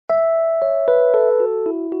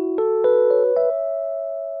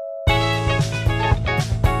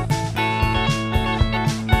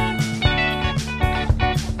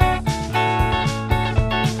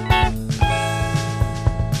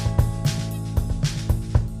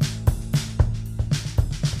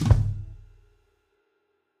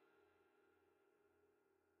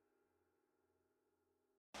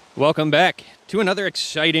Welcome back to another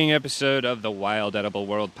exciting episode of the Wild Edible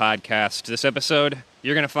World podcast. This episode,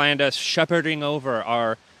 you're going to find us shepherding over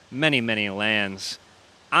our many, many lands.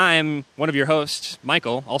 I'm one of your hosts,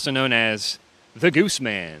 Michael, also known as the Goose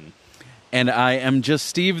Man. And I am just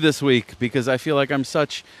Steve this week because I feel like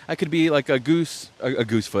I could be like a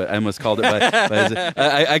goosefoot, I almost called it. But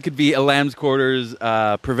I could be a lamb's quarters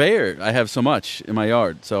purveyor. I have so much in my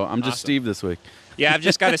yard. So I'm just awesome. Steve this week. Yeah, I've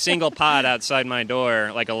just got a single pod outside my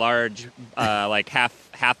door, like a large, like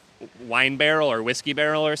half wine barrel or whiskey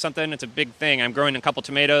barrel or something. It's a big thing. I'm growing a couple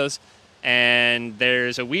tomatoes, and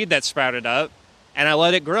there's a weed that sprouted up, and I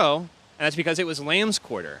let it grow, and that's because it was lamb's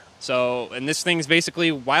quarter. So, and this thing's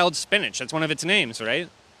basically wild spinach. That's one of its names, right?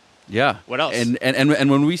 Yeah. What else?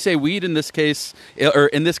 And when we say weed in this case, or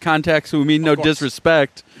in this context, we mean no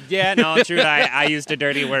disrespect. Yeah, no, true. I used a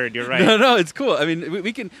dirty word. You're right. No, it's cool. I mean,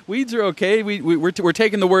 we can. Weeds are okay. We're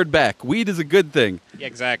taking the word back. Weed is a good thing. Yeah,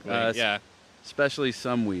 exactly. Yeah. Especially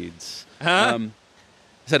some weeds. Huh? I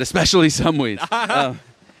said especially some weeds.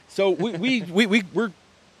 So we're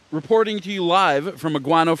reporting to you live from a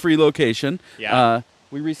guano-free location. Yeah.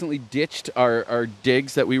 We recently ditched our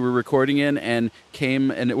digs that we were recording in and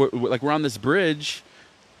came and we're on this bridge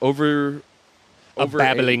over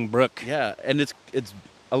babbling brook. Yeah, and it's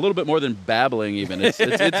a little bit more than babbling even. It's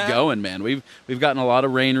going, man. We've gotten a lot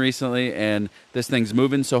of rain recently, and this thing's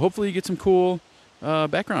moving. So hopefully you get some cool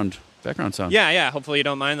background sound. Yeah. Hopefully you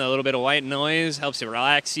don't mind the little bit of white noise. Helps you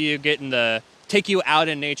relax you, take you out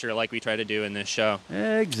in nature like we try to do in this show.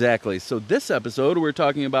 Exactly. So this episode we're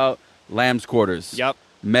talking about lamb's quarters. Yep.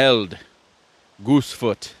 Meld.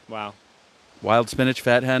 Goosefoot. Wow. Wild spinach,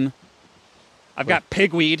 fat hen. I've got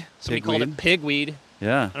pigweed. Somebody called it pigweed.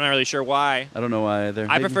 Yeah. I'm not really sure why. I don't know why either.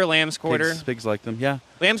 I prefer lamb's quarter. Pigs like them, yeah.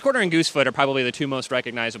 Lamb's quarter and goosefoot are probably the two most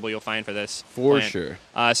recognizable you'll find for this For plant. sure.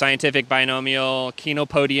 Scientific binomial,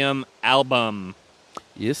 chenopodium album.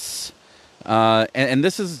 Yes. And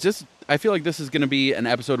this is just... I feel like this is going to be an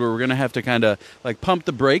episode where we're going to have to kind of like pump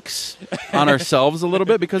the brakes on ourselves a little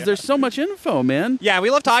bit because there's so much info, man. Yeah, we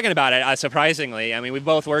love talking about it, surprisingly. I mean, we've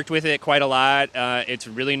both worked with it quite a lot. It's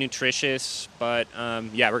really nutritious, but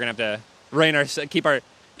yeah, we're going to have to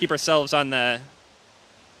keep ourselves on the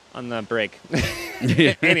brake.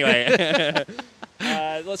 Anyway,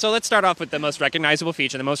 so let's start off with the most recognizable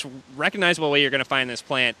feature, the most recognizable way you're going to find this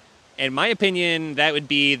plant. In my opinion, that would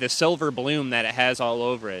be the silver bloom that it has all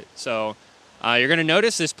over it. So you're going to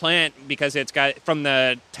notice this plant because it's got, from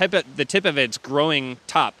the tip of its growing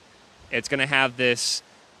top, it's going to have this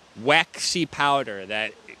waxy powder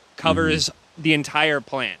that covers the entire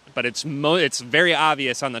plant. But it's very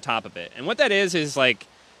obvious on the top of it. And what that is like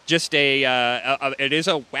just it is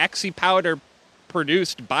a waxy powder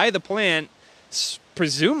produced by the plant.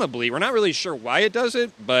 Presumably, we're not really sure why it does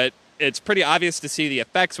it, but it's pretty obvious to see the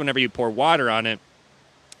effects whenever you pour water on it.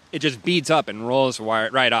 It just beads up and rolls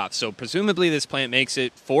right off. So presumably this plant makes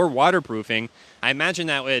it for waterproofing. I imagine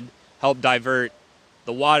that would help divert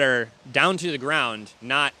the water down to the ground,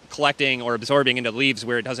 not collecting or absorbing into leaves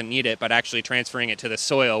where it doesn't need it, but actually transferring it to the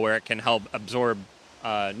soil where it can help absorb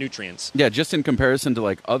nutrients. Yeah, just in comparison to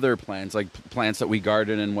like other plants, like plants that we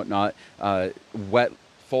garden and whatnot, wet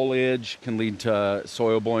foliage can lead to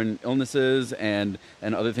soil-borne illnesses and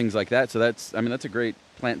other things like that. So that's a great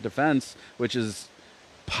plant defense, which is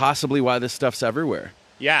possibly why this stuff's everywhere.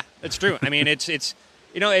 Yeah, it's true. I mean, it's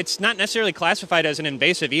not necessarily classified as an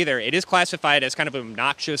invasive either. It is classified as kind of an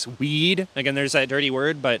obnoxious weed. Again, there's that dirty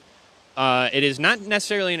word, but it is not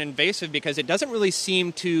necessarily an invasive because it doesn't really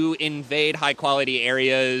seem to invade high-quality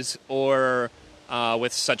areas or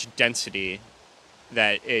with such density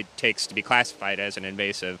that it takes to be classified as an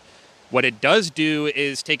invasive. What it does do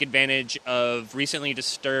is take advantage of recently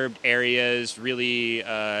disturbed areas, really,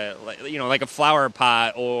 like a flower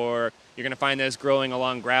pot, or you're going to find this growing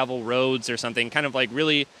along gravel roads or something, kind of like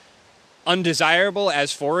really undesirable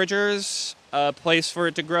as foragers, place for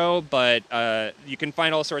it to grow, but you can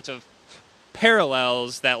find all sorts of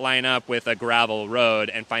parallels that line up with a gravel road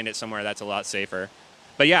and find it somewhere that's a lot safer.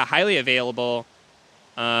 But yeah, highly available.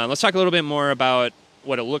 Let's talk a little bit more about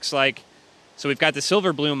what it looks like. So we've got the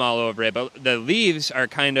silver bloom all over it, but the leaves are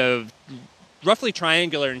kind of roughly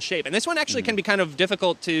triangular in shape. And this one actually can be kind of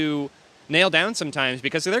difficult to nail down sometimes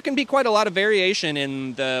because there can be quite a lot of variation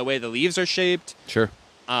in the way the leaves are shaped. Sure.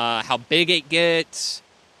 How big it gets.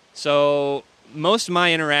 So most of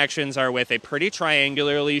my interactions are with a pretty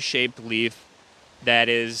triangularly shaped leaf that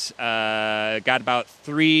is got about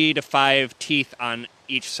 3 to 5 teeth on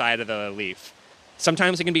each side of the leaf.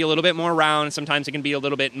 Sometimes it can be a little bit more round, sometimes it can be a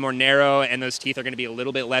little bit more narrow, and those teeth are going to be a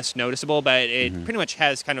little bit less noticeable, but it pretty much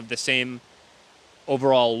has kind of the same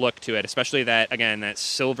overall look to it, especially that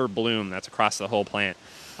silver bloom that's across the whole plant.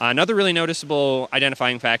 Another really noticeable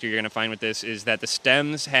identifying factor you're going to find with this is that the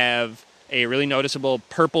stems have a really noticeable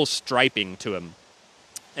purple striping to them.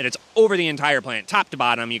 And it's over the entire plant, top to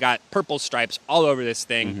bottom. You got purple stripes all over this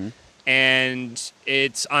thing. And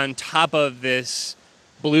it's on top of this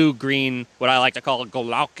blue-green, what I like to call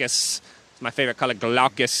glaucous. It's my favorite color,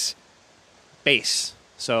 glaucous base.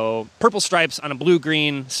 So purple stripes on a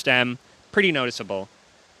blue-green stem, pretty noticeable.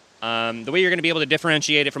 The way you're going to be able to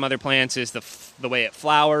differentiate it from other plants is the way it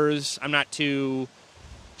flowers. I'm not too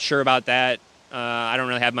sure about that. I don't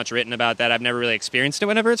really have much written about that. I've never really experienced it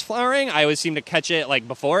whenever it's flowering. I always seem to catch it like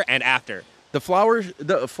before and after. The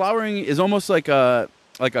flowering is almost like a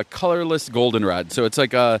colorless goldenrod. So it's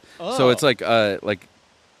like like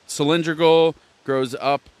cylindrical, grows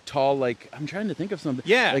up tall. Like I'm trying to think of something.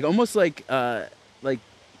 Yeah, like almost like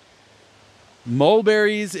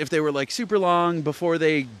mulberries if they were like super long before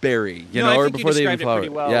they berry, or before you they even described flower. it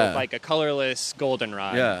pretty well. Yeah, like a colorless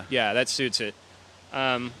goldenrod. Yeah, that suits it.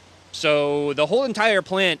 So the whole entire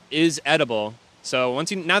plant is edible. So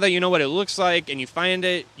now that you know what it looks like and you find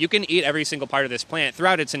it, you can eat every single part of this plant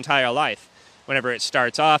throughout its entire life. Whenever it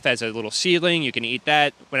starts off as a little seedling, you can eat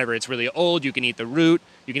that. Whenever it's really old, you can eat the root.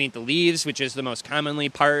 You can eat the leaves, which is the most commonly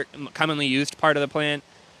used part of the plant.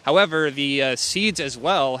 However, the seeds as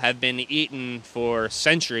well have been eaten for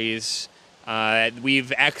centuries.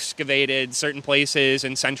 We've excavated certain places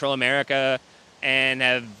in Central America and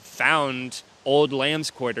have found old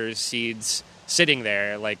lamb's quarters seeds sitting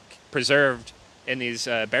there, like preserved in these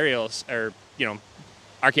burials or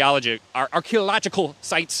archaeological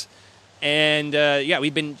sites. And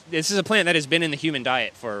this is a plant that has been in the human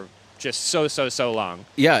diet for just so long.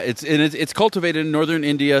 Yeah, it's cultivated in northern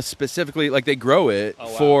India specifically. Like they grow it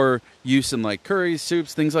for use in like curries,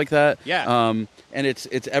 soups, things like that. Yeah. And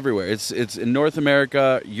it's everywhere. It's in North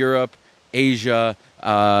America, Europe, Asia,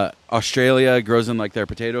 Australia. Grows in like their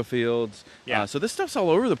potato fields. Yeah. So this stuff's all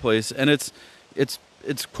over the place, and it's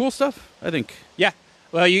cool stuff, I think. Yeah.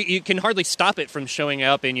 Well, you can hardly stop it from showing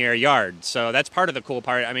up in your yard. So that's part of the cool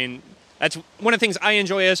part. I mean, that's one of the things I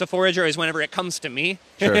enjoy as a forager is whenever it comes to me.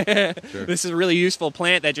 Sure. This is a really useful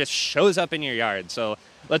plant that just shows up in your yard. So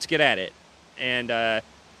let's get at it. And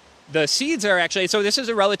the seeds are actually, so this is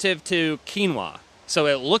a relative to quinoa. So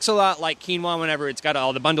it looks a lot like quinoa whenever it's got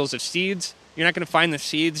all the bundles of seeds. You're not going to find the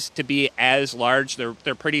seeds to be as large. They're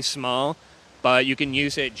pretty small. But you can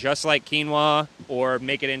use it just like quinoa or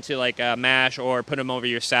make it into like a mash or put them over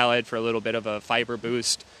your salad for a little bit of a fiber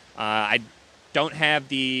boost. I don't have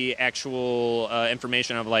the actual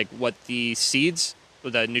information of like what the seeds,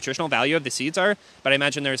 the nutritional value of the seeds are, but I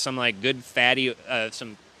imagine there's some like good fatty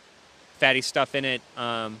stuff in it.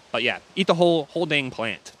 But yeah, eat the whole dang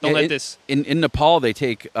plant. Don't let this. In Nepal, they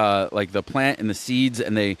take like the plant and the seeds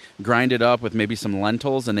and they grind it up with maybe some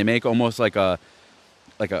lentils and they make almost like a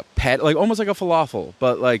pet, like almost like a falafel,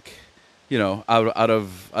 but like out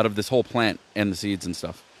of this whole plant and the seeds and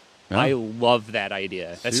stuff. Yeah. I love that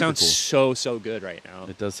idea. That Super sounds so good right now.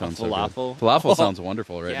 It does sound falafel. So good. Falafel sounds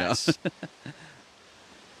wonderful right now.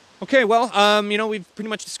 Okay, well, we've pretty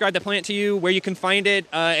much described the plant to you, where you can find it.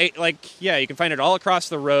 You can find it all across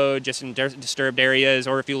the road, just in disturbed areas,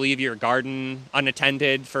 or if you leave your garden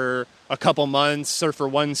unattended for a couple months or for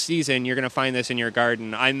one season, you're going to find this in your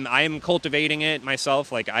garden. I'm cultivating it myself.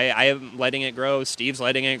 Like I am letting it grow. Steve's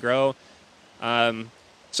letting it grow.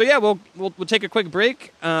 So yeah, we'll take a quick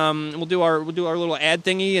break. We'll do our little ad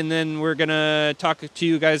thingy, and then we're gonna talk to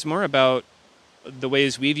you guys more about the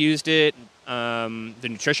ways we've used it, the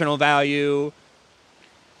nutritional value,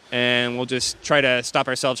 and we'll just try to stop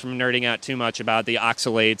ourselves from nerding out too much about the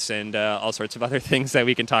oxalates and all sorts of other things that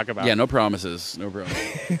we can talk about. Yeah, no promises. No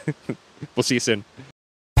promises. We'll see you soon.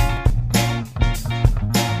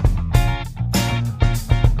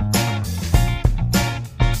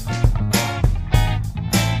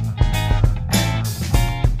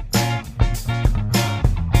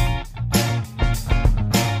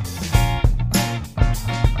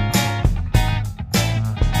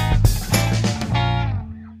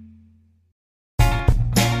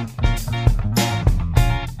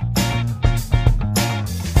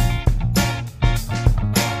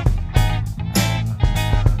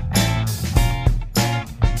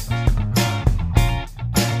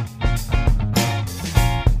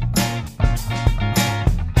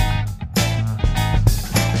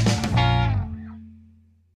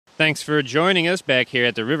 Thanks for joining us back here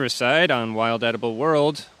at the Riverside on Wild Edible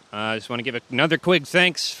World. I just want to give another quick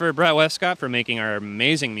thanks for Brett Westcott for making our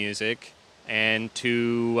amazing music, and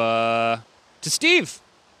to Steve,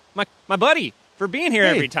 my buddy, for being here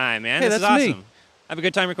every time, man. Hey, this is that's awesome. have a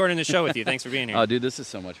good time recording the show with you. Thanks for being here. Oh, dude, this is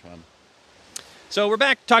so much fun. So we're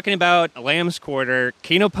back talking about Lamb's Quarter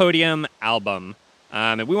Chenopodium album.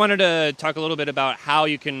 And we wanted to talk a little bit about how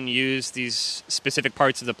you can use these specific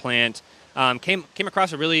parts of the plant. Came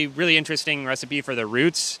across a really, really interesting recipe for the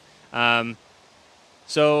roots. But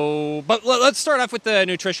let's start off with the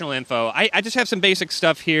nutritional info. I just have some basic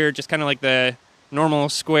stuff here, just kind of like the normal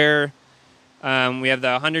square. We have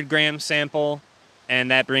the 100-gram sample, and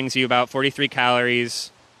that brings you about 43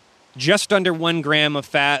 calories, just under 1 gram of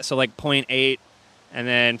fat, so like 0.8, and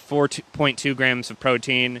then 4.2 grams of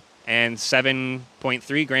protein, and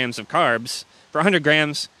 7.3 grams of carbs. For 100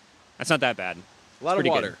 grams, that's not that bad. A lot of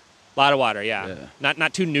water. A lot of water, yeah.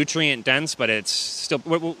 Not too nutrient dense, but it's still...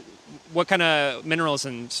 What kind of minerals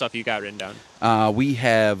and stuff you got written down? We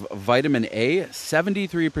have vitamin A,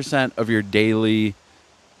 73% of your daily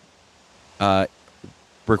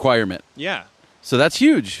requirement. Yeah. So that's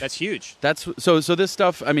huge. That's huge. So this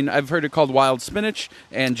stuff, I mean, I've heard it called wild spinach,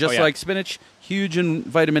 and just like spinach, huge in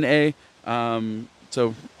vitamin A.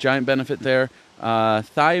 So giant benefit there.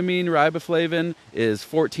 Thiamine, riboflavin is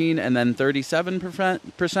 14 and then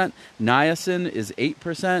 37%. Niacin is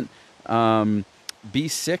 8%. B6,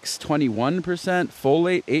 21%.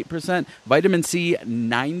 Folate, 8%. Vitamin C,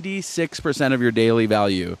 96% of your daily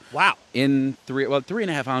value. Wow. In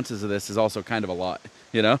 3.5 ounces of this is also kind of a lot,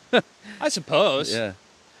 you know? I suppose. Yeah.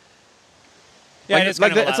 Yeah, it's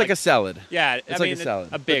like a salad. Yeah, it's like a salad.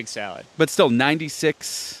 A big salad. But still,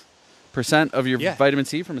 96% of your vitamin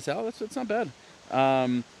C from a salad. That's not bad.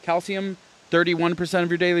 Calcium, 31% of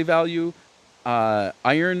your daily value.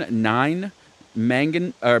 Iron, 9.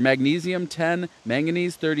 Magnesium, 10.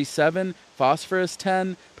 Manganese, 37. Phosphorus,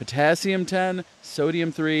 10. Potassium, 10.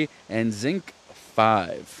 Sodium, 3. And zinc,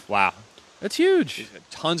 5. Wow. That's huge.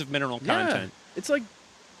 Tons of mineral content. It's like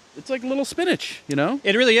little spinach, you know?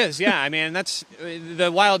 It really is, yeah. I mean, that's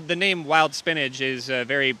the name wild spinach is a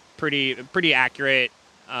very pretty accurate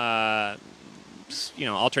alternate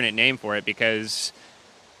name for it, because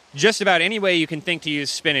just about any way you can think to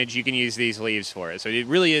use spinach, you can use these leaves for it. So it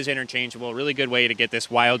really is interchangeable. Really good way to get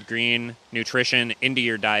this wild green nutrition into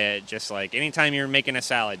your diet. Just like anytime you're making a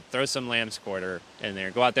salad, throw some lamb's quarter in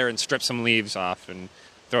there. Go out there and strip some leaves off and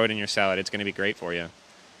throw it in your salad. It's going to be great for you.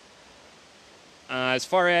 As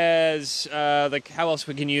far as how else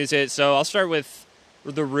we can use it, so I'll start with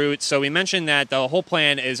the roots. So we mentioned that the whole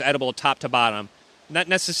plant is edible top to bottom. Not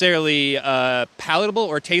necessarily palatable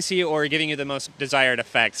or tasty or giving you the most desired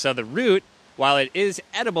effect. So the root, while it is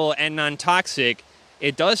edible and non-toxic,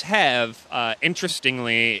 it does have,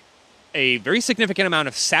 interestingly, a very significant amount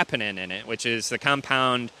of saponin in it, which is the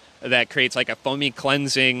compound that creates like a foamy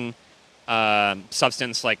cleansing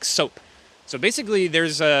substance like soap. So basically,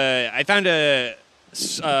 I found a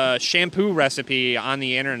shampoo recipe on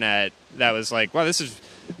the internet that was like, wow,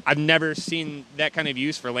 I've never seen that kind of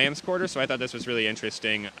use for lamb's quarter, so I thought this was really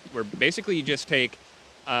interesting. Where basically you just take,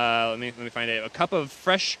 let me find it, a cup of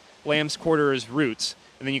fresh lamb's quarters roots,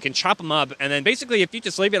 and then you can chop them up, and then basically if you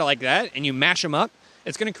just leave it like that and you mash them up,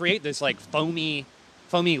 it's going to create this like foamy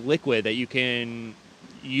liquid that you can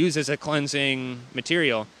use as a cleansing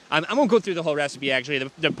material. I won't go through the whole recipe, actually.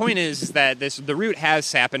 The point is that the root has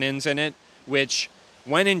saponins in it, which,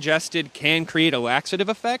 when ingested, can create a laxative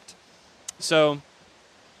effect. So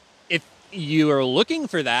if you are looking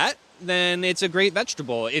for that, then it's a great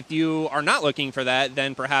vegetable. If you are not looking for that,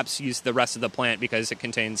 then perhaps use the rest of the plant, because it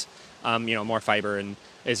contains more fiber and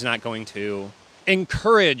is not going to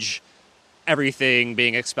encourage everything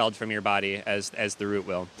being expelled from your body as the root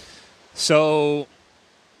will. So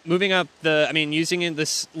moving up using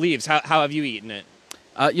the leaves, how have you eaten it?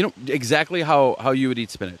 Exactly how you would eat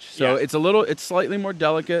spinach. So it's slightly more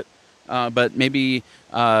delicate, but maybe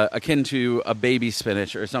akin to a baby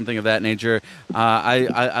spinach or something of that nature.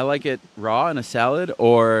 I like it raw in a salad,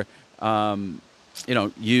 or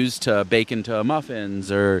used to bake into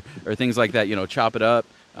muffins or things like that. Chop it up.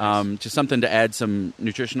 Just something to add some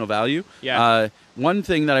nutritional value. Yeah. One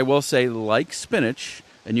thing that I will say, like spinach,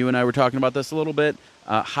 and you and I were talking about this a little bit,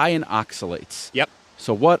 high in oxalates. Yep.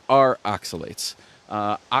 So what are oxalates?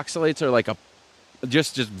 Oxalates are like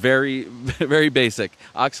just very, very basic.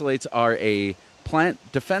 Oxalates are a plant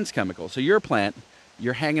defense chemical. So you're a plant,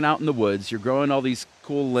 you're hanging out in the woods, you're growing all these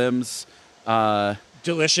cool limbs,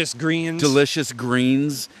 delicious greens,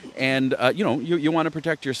 and you want to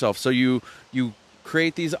protect yourself. So you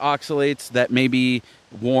create these oxalates that maybe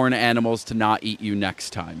warn animals to not eat you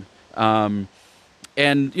next time.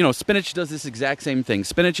 And, spinach does this exact same thing.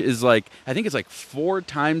 Spinach is I think it's 4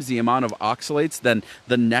 times the amount of oxalates than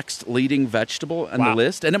the next leading vegetable on the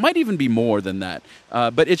list. And it might even be more than that.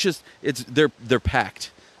 But they're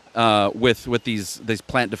packed. with these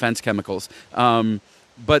plant defense chemicals.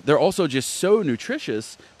 But they're also just so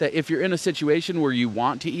nutritious that if you're in a situation where you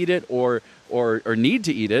want to eat it or need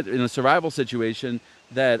to eat it in a survival situation,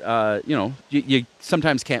 that you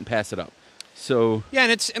sometimes can't pass it up. So yeah,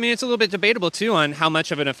 and it's a little bit debatable too on how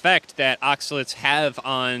much of an effect that oxalates have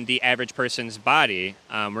on the average person's body.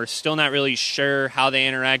 We're still not really sure how they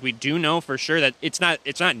interact. We do know for sure that it's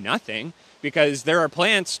not nothing, because there are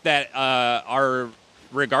plants that are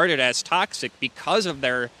regarded as toxic because of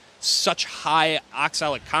their such high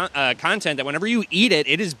oxalic content that whenever you eat it,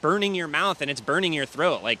 it is burning your mouth and it's burning your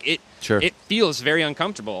throat. Like it feels very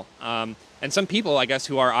uncomfortable. And some people, I guess,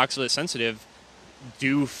 who are oxalate sensitive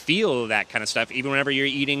do feel that kind of stuff even whenever you're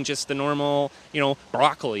eating just the normal,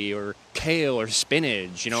 broccoli or kale or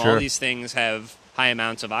spinach. All these things have high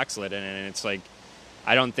amounts of oxalate in it, and it's like,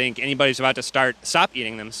 I don't think anybody's about to stop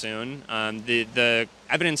eating them soon. The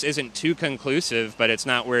evidence isn't too conclusive, but it's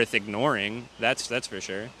not worth ignoring. That's for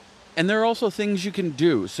sure. And there are also things you can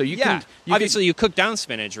do. So you cook down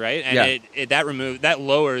spinach, right? And that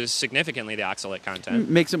lowers significantly the oxalate content.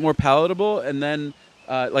 Makes it more palatable, and then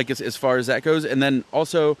as far as that goes, and then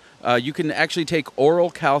also you can actually take oral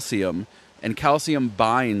calcium, and calcium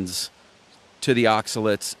binds to the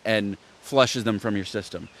oxalates and flushes them from your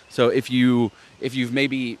system. So if you've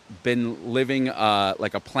maybe been living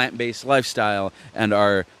like a plant-based lifestyle and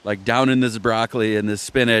are like down in this broccoli and this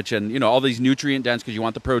spinach and all these nutrient dense, because you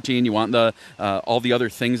want the protein, you want the all the other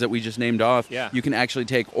things that we just named off. Yeah. You can actually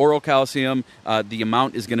take oral calcium. The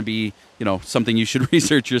amount is going to be something you should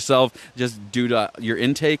research yourself just due to your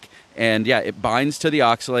intake. And it binds to the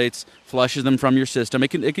oxalates, flushes them from your system.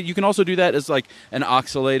 You can also do that as like an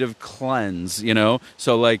oxidative cleanse.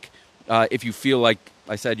 So like if you feel like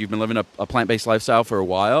I said you've been living a plant-based lifestyle for a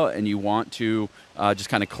while and you want to just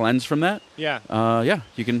kind of cleanse from that,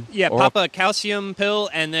 you can pop a calcium pill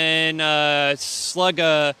and then slug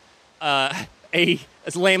a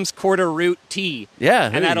lamb's quarter root tea,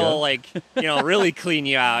 and that'll really clean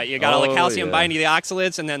you out. You got all the calcium binding to the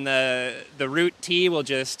oxalates, and then the root tea will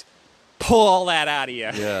just pull all that out of you.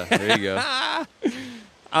 Yeah, there you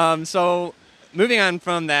go. So moving on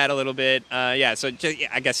from that a little bit, I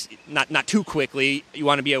guess not too quickly, you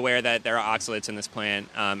want to be aware that there are oxalates in this plant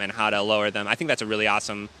and how to lower them. I think that's a really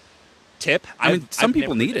awesome tip. Some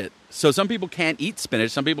people need it. So some people can't eat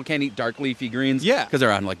spinach. Some people can't eat dark leafy greens because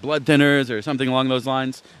they're on like blood thinners or something along those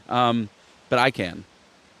lines. But I can.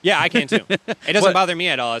 Yeah, I can too. It doesn't bother me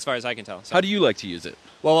at all as far as I can tell. So. How do you like to use it?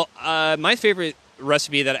 Well, my favorite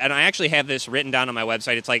recipe and I actually have this written down on my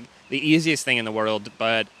website. It's like the easiest thing in the world,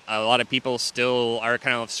 but a lot of people still are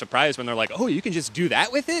kind of surprised when they're like, oh, you can just do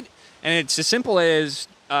that with it? And it's as simple as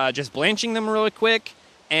just blanching them really quick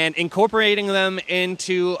and incorporating them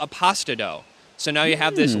into a pasta dough. So now you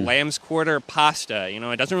have this lamb's quarter pasta.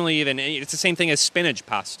 It doesn't really it's the same thing as spinach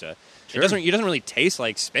pasta. Sure. It doesn't really taste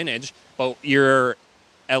like spinach, but you're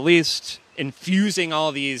at least infusing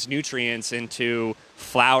all these nutrients into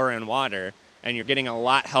flour and water, and you're getting a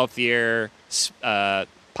lot healthier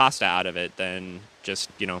pasta out of it than just,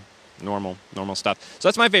 normal stuff. So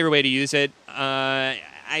that's my favorite way to use it.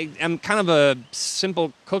 I'm kind of a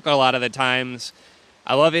simple cook a lot of the times.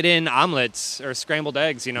 I love it in omelets or scrambled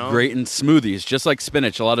eggs, Great in smoothies, just like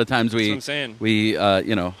spinach. A lot of times we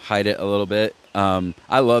hide it a little bit.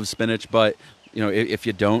 I love spinach, but, if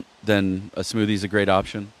you don't, then a smoothie is a great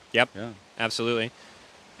option. Yep, yeah. Absolutely.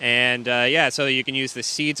 And, so you can use the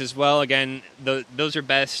seeds as well. Again, those are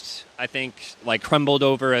best, I think, like crumbled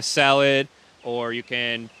over a salad, or you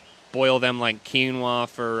can boil them like quinoa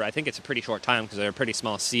for, I think it's a pretty short time because they're a pretty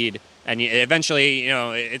small seed. And eventually,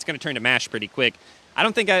 it's going to turn to mash pretty quick. I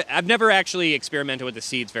don't think I've never actually experimented with the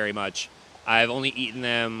seeds very much. I've only eaten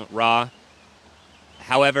them raw.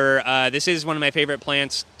 However, this is one of my favorite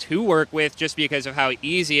plants to work with just because of how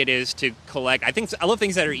easy it is to collect. I love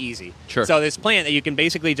things that are easy. Sure. So this plant that you can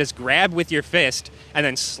basically just grab with your fist and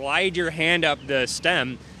then slide your hand up the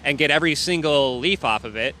stem and get every single leaf off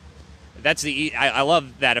of it. I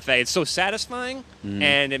love that effect. It's so satisfying,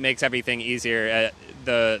 and it makes everything easier.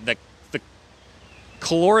 The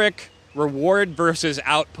caloric reward versus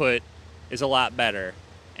output is a lot better.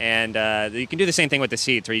 And you can do the same thing with the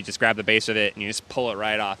seeds, where you just grab the base of it and you just pull it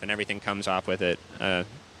right off and everything comes off with it.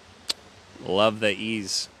 Love the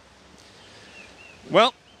ease.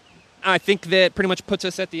 Well, I think that pretty much puts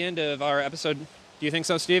us at the end of our episode. Do you think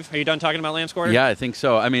so, Steve? Are you done talking about lamb's quarter? Yeah, I think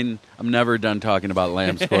so. I'm never done talking about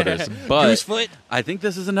lamb's quarters. But Goosefoot? I think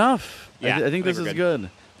this is enough. Yeah, I think this is good.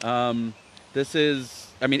 This is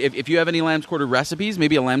I mean, if you have any lamb's quarter recipes,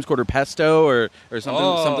 maybe a lamb's quarter pesto or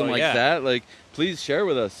something like that, like please share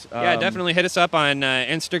with us. Yeah, definitely hit us up on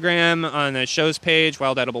Instagram, on the show's page,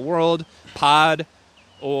 Wild Edible World Pod,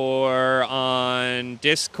 or on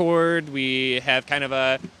Discord. We have kind of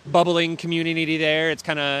a bubbling community there. It's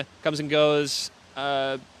kind of comes and goes.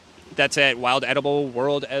 That's at Wild Edible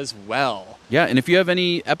World as well. Yeah, and if you have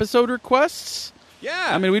any episode requests,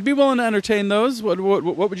 I mean, we'd be willing to entertain those. What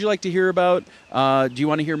would you like to hear about? Do you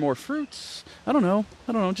want to hear more fruits? I don't know.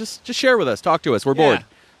 Just share with us. Talk to us. We're bored.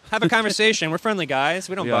 Have a conversation. We're friendly guys.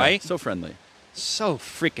 We don't bite. So friendly. So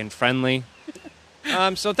freaking friendly.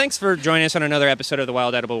 So thanks for joining us on another episode of the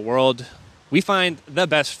Wild Edible World. We find the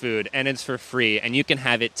best food, and it's for free, and you can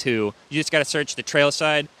have it too. You just got to search the trail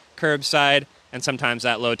side, curbside, and sometimes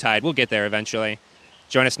that low tide. We'll get there eventually.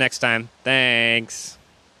 Join us next time. Thanks.